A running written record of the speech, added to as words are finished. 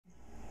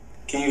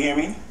Can you hear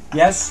me?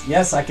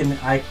 Yes, I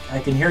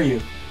can hear you.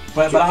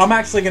 But I'm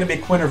actually going to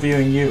be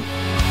Quinterviewing you.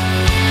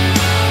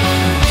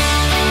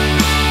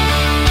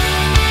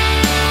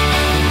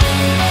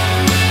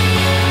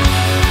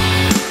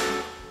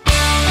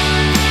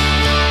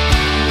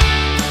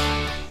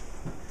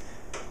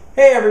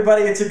 Hey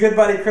everybody, it's your good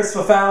buddy Chris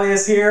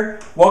Fafalios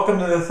here. Welcome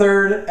to the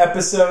third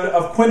episode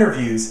of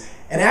Quinterviews.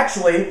 And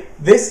actually,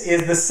 this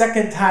is the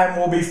second time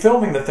we'll be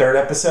filming the third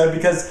episode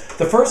because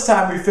the first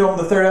time we filmed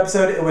the third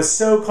episode, it was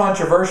so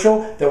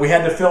controversial that we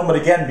had to film it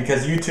again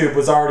because YouTube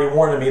was already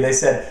warning me. They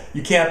said,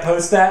 you can't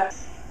post that.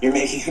 You're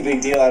making a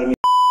big deal out of me.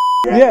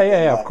 Right?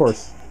 Yeah, of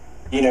course.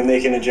 You know,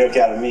 making a joke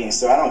out of me,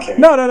 so I don't care.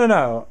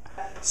 No.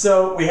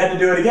 So we had to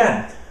do it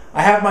again.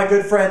 I have my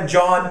good friend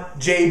John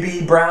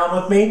J.B.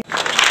 Browne with me.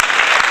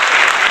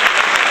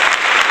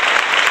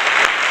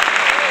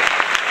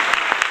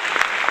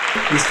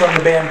 He's from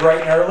the band Bright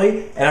and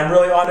Early, and I'm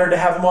really honored to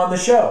have him on the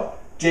show.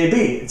 JB,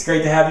 it's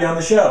great to have you on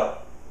the show.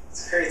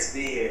 It's great to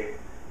be here.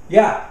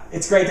 Yeah,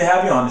 it's great to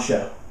have you on the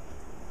show.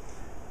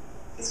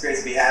 It's great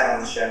to be had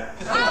on the show.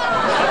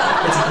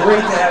 It's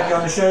great to have you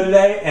on the show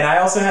today, and I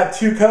also have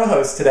two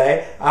co-hosts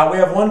today. We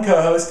have one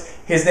co-host,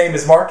 his name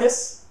is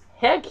Marcus.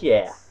 Heck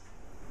yeah.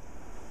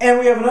 And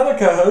we have another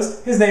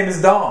co-host, his name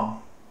is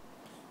Dom.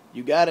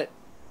 You got it.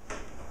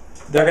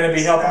 They're going to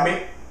be helping me.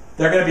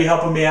 They're going to be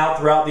helping me out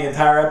throughout the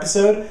entire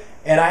episode,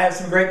 and I have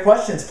some great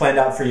questions planned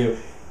out for you.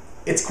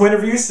 It's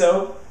Quinterviews,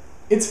 so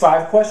it's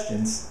 5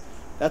 questions.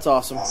 That's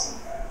awesome.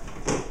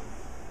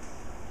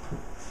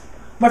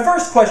 My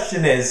first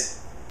question is,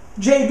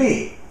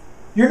 JB,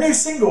 your new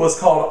single is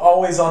called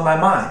Always on My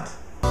Mind.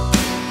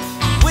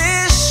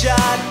 Wish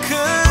I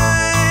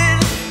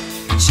could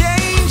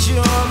change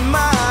your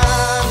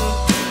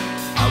mind.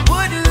 I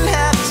wouldn't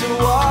have to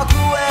walk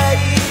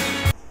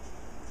away.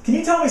 Can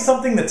you tell me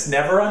something that's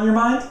never on your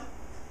mind?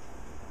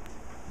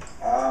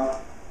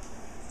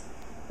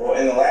 Well,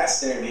 in the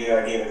last interview,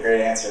 I gave a great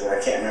answer, but I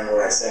can't remember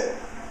what I said.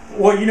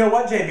 Well, you know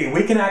what, JB?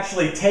 We can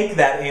actually take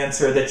that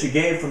answer that you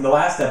gave from the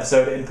last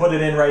episode and put it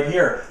in right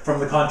here from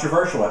the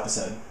controversial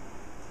episode.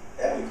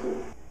 That'd be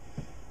cool.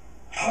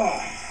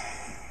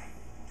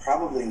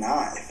 Probably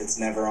not, if it's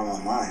never on my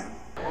mind.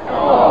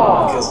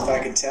 Because if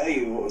I could tell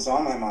you what was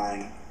on my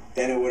mind,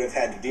 then it would have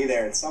had to be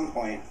there at some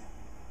point.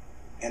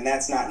 And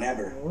that's not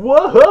never.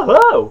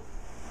 Whoa!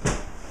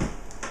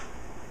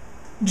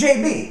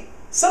 JB,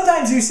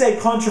 sometimes you say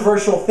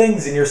controversial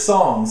things in your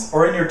songs,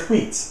 or in your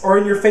tweets, or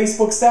in your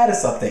Facebook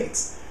status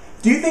updates.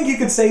 Do you think you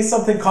could say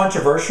something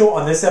controversial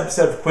on this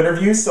episode of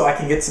Quinterviews so I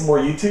can get some more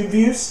YouTube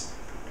views?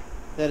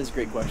 That is a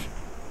great question.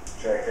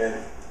 Sure I could.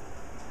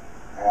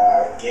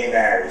 Gay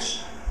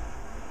marriage.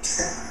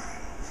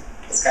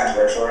 That's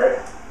controversial, right?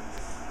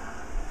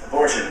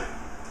 Abortion.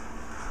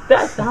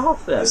 That's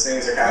awesome. Those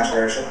things are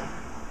controversial.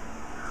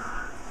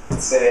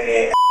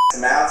 Say ass to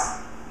mouth.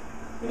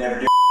 We never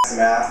do ass to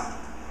mouth.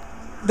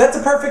 That's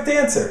a perfect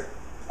answer.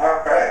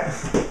 Alright.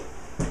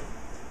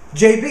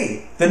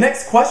 JB, the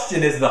next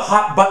question is the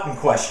hot button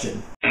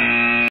question.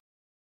 I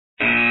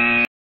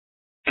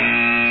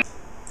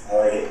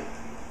like it.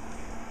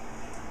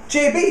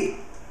 JB,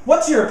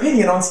 what's your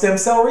opinion on stem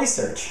cell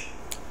research?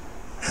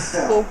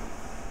 Cool.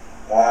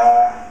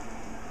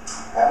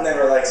 I've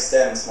never liked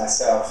stems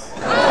myself.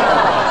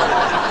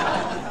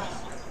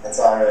 That's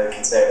all I really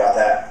can say about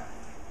that.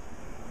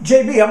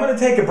 JB, I'm going to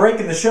take a break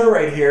in the show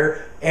right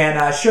here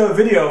and show a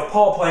video of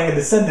Paul playing a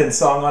Descendants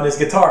song on his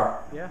guitar.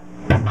 Yeah.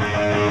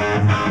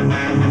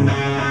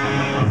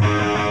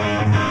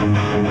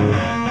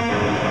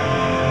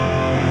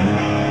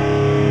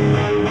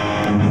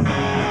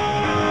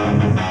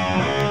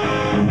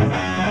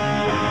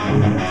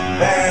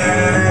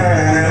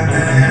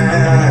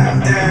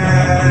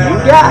 You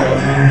got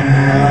it.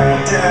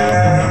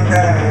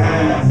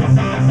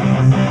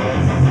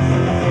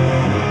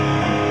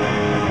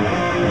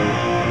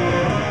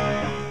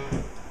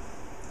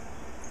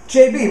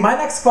 JB, my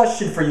next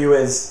question for you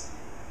is,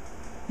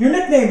 your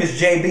nickname is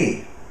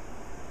JB.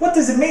 What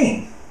does it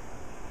mean?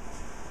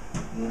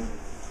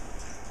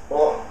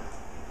 Well,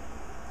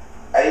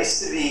 I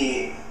used to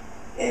be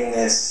in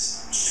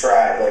this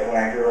tribe, like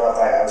when I grew up,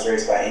 I was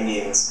raised by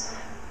Indians,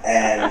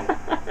 and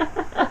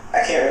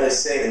I can't really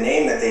say the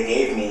name that they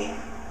gave me,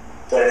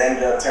 but it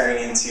ended up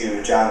turning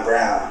into John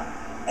Browne,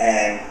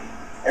 and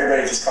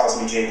everybody just calls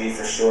me JB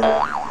for short.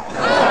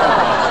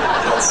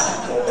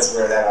 That's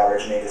where that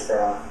originated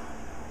from.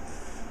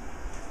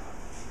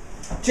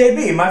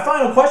 JB, my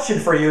final question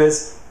for you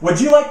is,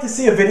 would you like to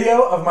see a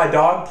video of my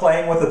dog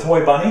playing with a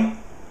toy bunny?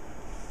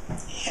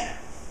 Yeah,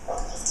 I'd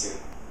love to.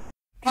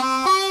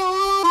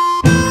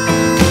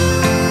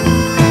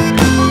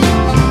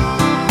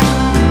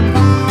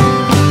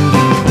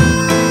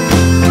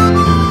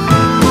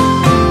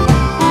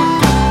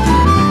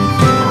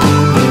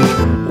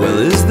 Well,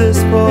 is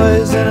this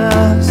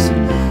poisonous?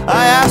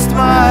 I asked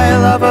my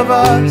love of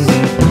us.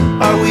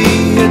 Are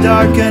we a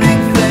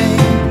darkening thing,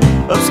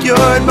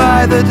 obscured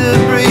by the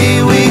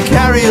debris we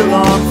carry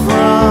along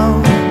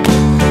from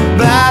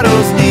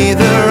battles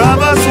neither of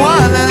us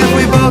won? And if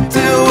we both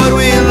do what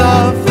we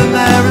love, then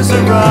there is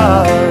a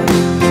rush.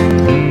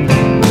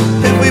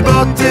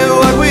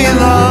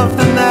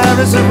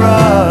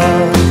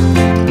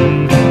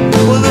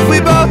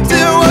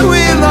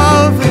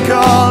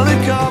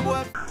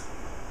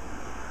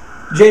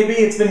 JB,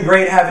 it's been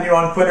great having you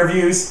on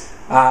Quinterviews.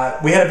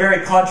 We had a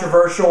very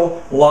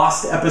controversial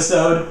lost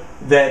episode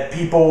that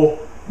people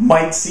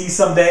might see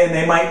someday and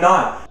they might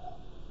not.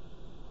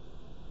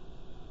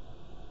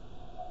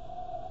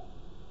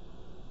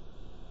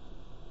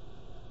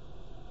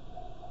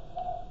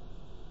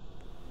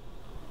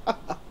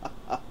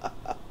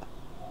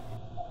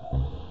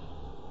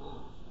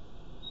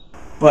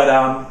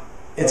 But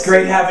it's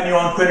great having you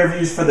on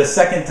Quinterviews for the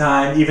second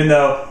time, even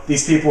though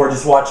these people were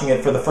just watching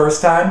it for the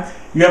first time.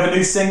 You have a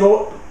new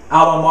single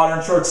out on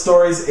Modern Short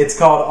Stories. It's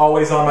called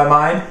Always on My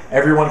Mind.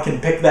 Everyone can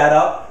pick that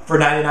up for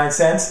 99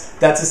 cents.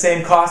 That's the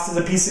same cost as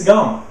a piece of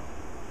gum.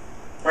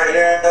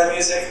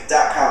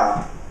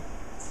 BrightandEarlyMusic.com.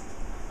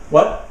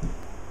 What?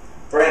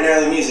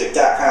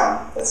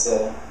 BrightandEarlyMusic.com. That's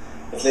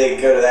if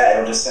they go to that,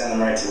 it'll just send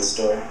them right to the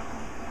store.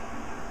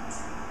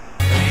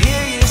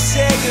 Hear you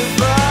say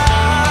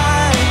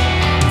goodbye.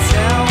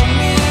 Tell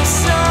me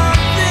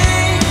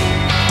something.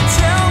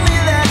 Tell me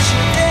that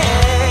you're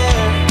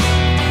there.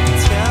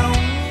 Tell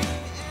me.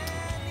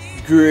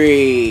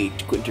 Great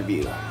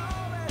Quinterview.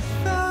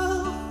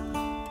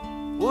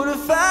 What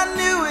if I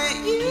knew it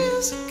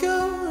years ago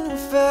and it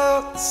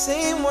felt the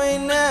same way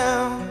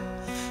now?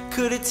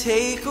 Could it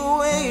take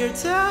away your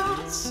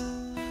doubts?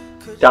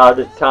 Dad,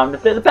 it's time to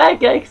fit the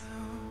pancakes.